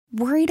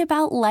Worried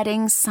about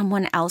letting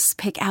someone else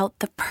pick out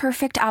the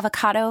perfect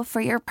avocado for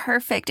your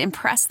perfect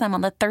impress them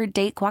on the third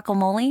date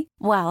guacamole?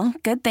 Well,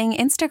 good thing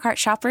Instacart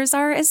shoppers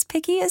are as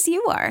picky as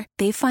you are.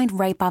 They find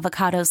ripe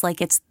avocados like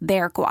it's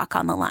their guac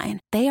on the line.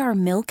 They are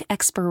milk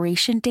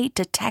expiration date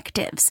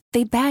detectives.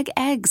 They bag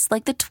eggs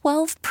like the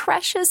 12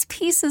 precious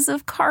pieces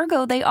of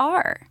cargo they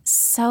are.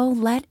 So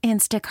let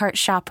Instacart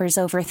shoppers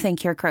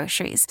overthink your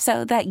groceries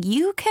so that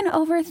you can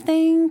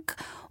overthink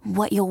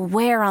what you'll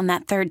wear on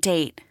that third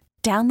date.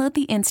 Download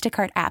the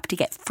Instacart app to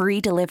get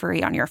free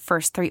delivery on your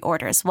first 3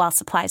 orders while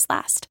supplies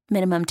last.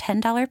 Minimum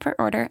 $10 per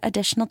order.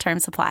 Additional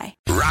terms apply.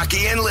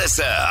 Rocky and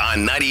Lissa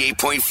on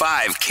 98.5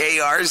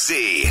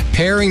 KRZ.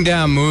 Paring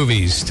down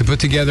movies to put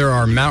together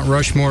our Mount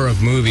Rushmore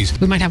of movies.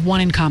 We might have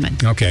one in common.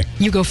 Okay.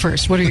 You go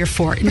first. What are your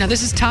 4? Now,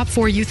 this is top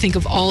 4 you think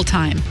of all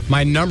time.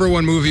 My number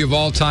 1 movie of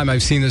all time.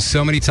 I've seen this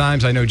so many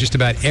times. I know just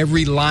about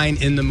every line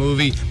in the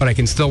movie, but I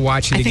can still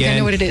watch it again. I think I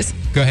know what it is.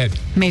 Go ahead.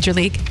 Major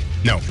League?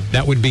 No,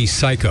 that would be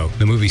Psycho,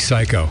 the movie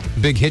Psycho.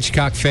 Big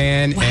Hitchcock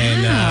fan, wow.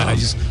 And I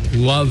just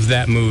love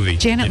that movie.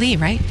 Janet Leigh,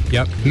 right?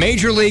 Yep.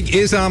 Major League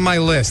is on my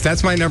list.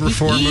 That's my number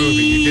 4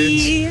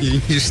 movie.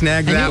 You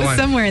snagged that one.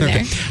 Somewhere in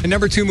there. And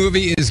number 2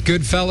 movie is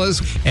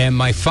Goodfellas, and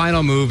my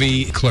final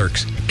movie,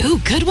 Clerks. Ooh,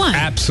 good one.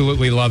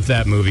 Absolutely love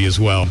that movie as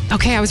well.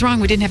 Okay, I was wrong.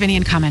 We didn't have any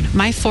in common.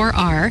 My 4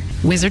 are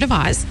Wizard of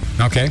Oz.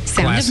 Okay,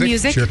 Sound classic. of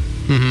Music. Sure.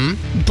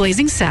 Mm-hmm.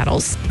 Blazing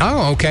Saddles.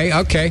 Oh, okay.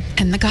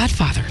 And The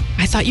Godfather.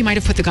 I thought you might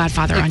have put The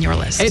Godfather on your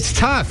list. It's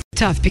tough.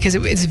 Tough, because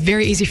it's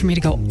very easy for me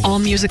to go all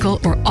musical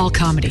or all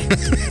comedy.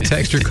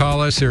 Text or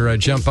call us or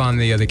jump on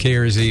the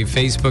KRZ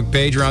Facebook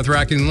page. We're on the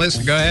Rocky and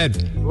List. Go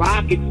ahead.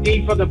 Rock, it's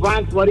Steve from the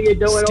Bronx. What are you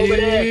doing over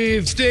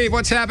there? Steve,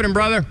 what's happening,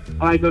 brother?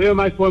 All right, so here are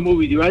my 4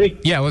 movies. You ready?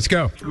 Yeah, let's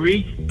go.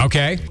 Grease.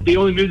 Okay. The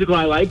only musical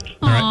I like.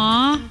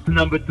 Aww.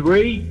 Number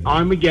 3,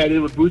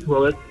 Armageddon with Bruce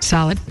Willis.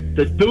 Solid.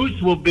 The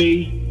Deuce will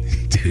be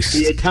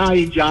The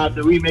Italian Job,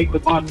 the remake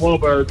with Mark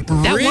Wahlberg.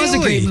 That was a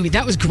great movie.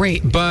 That was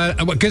great.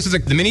 But because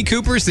of the Mini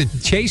Coopers, the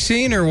chase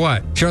scene, or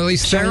what?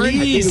 Charlize Theron? I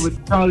think it was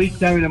Charlize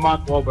Theron and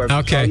Mark Wahlberg.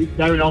 Okay. Charlize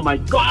Theron, oh my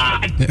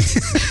God!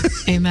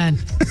 Amen.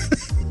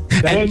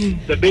 Then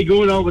the Big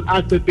Uno with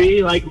Oscar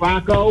B, like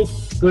Rocco.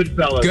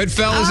 Goodfellas.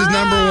 Goodfellas is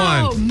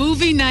number 1.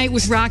 Movie night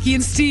with Rocky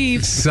and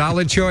Steve.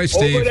 Solid choice,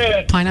 Steve. Over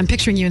there. Fine, I'm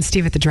picturing you and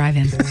Steve at the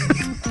drive-in.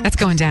 That's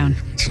going down.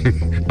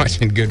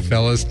 Watching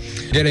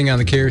Goodfellas. Getting on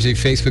the KRZ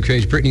Facebook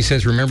page, Brittany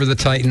says, remember the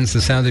Titans, The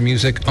Sound of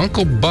Music,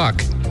 Uncle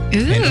Buck,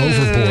 and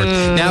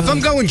Overboard. Now, if I'm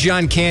going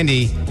John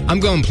Candy,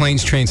 I'm going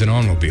Planes, Trains, and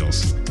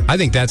Automobiles. I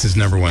think that's his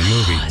number 1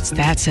 movie.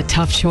 That's a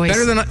tough choice.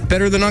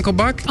 Better than Uncle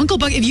Buck? Uncle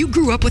Buck, if you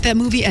grew up with that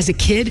movie as a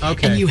kid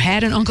okay. and you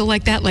had an uncle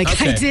like that, like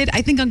okay. I did,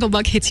 I think Uncle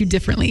Buck hits you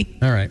differently.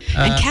 All right.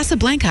 And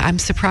Casablanca, I'm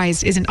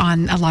surprised, isn't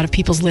on a lot of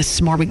people's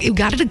lists more. We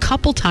got it a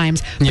couple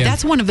times, but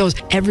that's one of those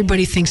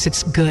everybody thinks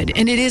it's good,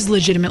 and it is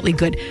legitimately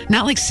good.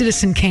 Not like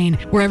Citizen Kane,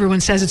 where everyone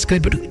says it's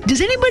good, but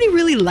does anybody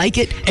really like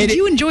it? Did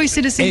you enjoy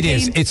Citizen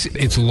Kane? It is.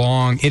 It's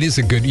long. It is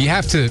a good. You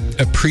have to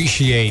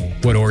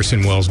appreciate what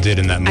Orson Welles did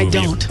in that movie. I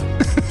don't.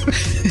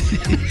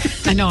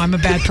 I know, I'm a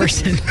bad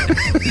person.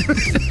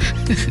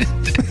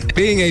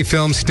 Being a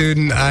film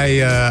student,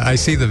 I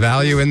see the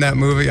value in that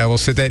movie. I will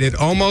say that it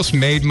almost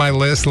made my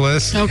list.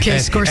 Okay,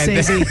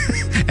 Scorsese.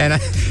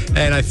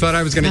 And I thought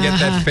I was going to get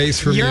that face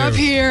from you. You're up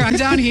here, I'm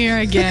down here,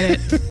 I get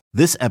it.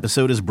 This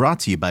episode is brought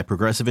to you by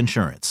Progressive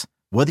Insurance.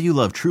 Whether you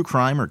love true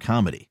crime or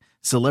comedy,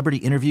 celebrity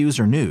interviews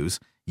or news,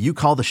 you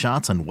call the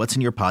shots on what's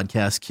in your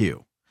podcast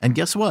queue. And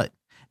guess what?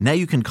 Now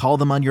you can call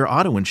them on your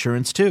auto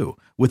insurance too,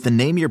 with the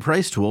Name Your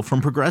Price tool from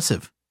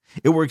Progressive.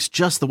 It works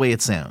just the way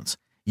it sounds.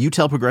 You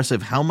tell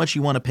Progressive how much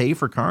you want to pay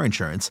for car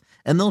insurance,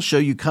 and they'll show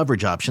you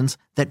coverage options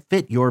that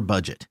fit your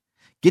budget.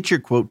 Get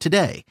your quote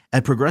today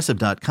at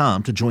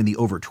Progressive.com to join the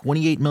over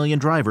 28 million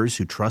drivers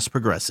who trust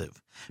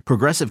Progressive.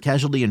 Progressive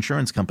Casualty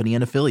Insurance Company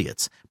and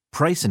Affiliates.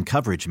 Price and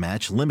coverage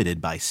match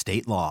limited by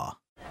state law.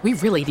 We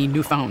really need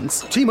new phones.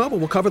 T-Mobile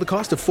will cover the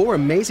cost of 4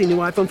 amazing new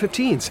iPhone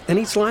 15s, and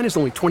each line is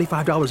only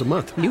 $25 a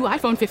month. New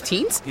iPhone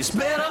 15s? It's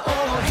better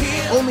over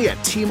here. Only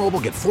at T-Mobile,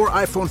 get 4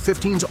 iPhone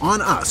 15s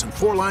on us and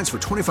 4 lines for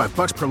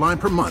 $25 per line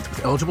per month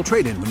with eligible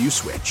trade-in when you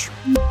switch.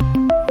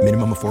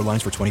 Minimum of 4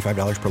 lines for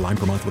 $25 per line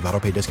per month with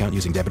autopay discount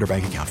using debit or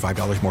bank account.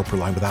 $5 more per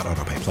line without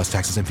autopay, plus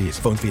taxes and fees.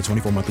 Phone fee at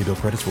 24 monthly bill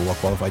credits for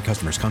well-qualified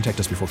customers. Contact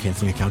us before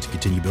canceling account to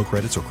continue bill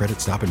credits or credit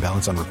stop and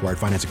balance on required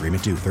finance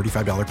agreement due.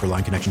 $35 per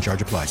line connection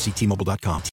charge applies. See T-Mobile.com.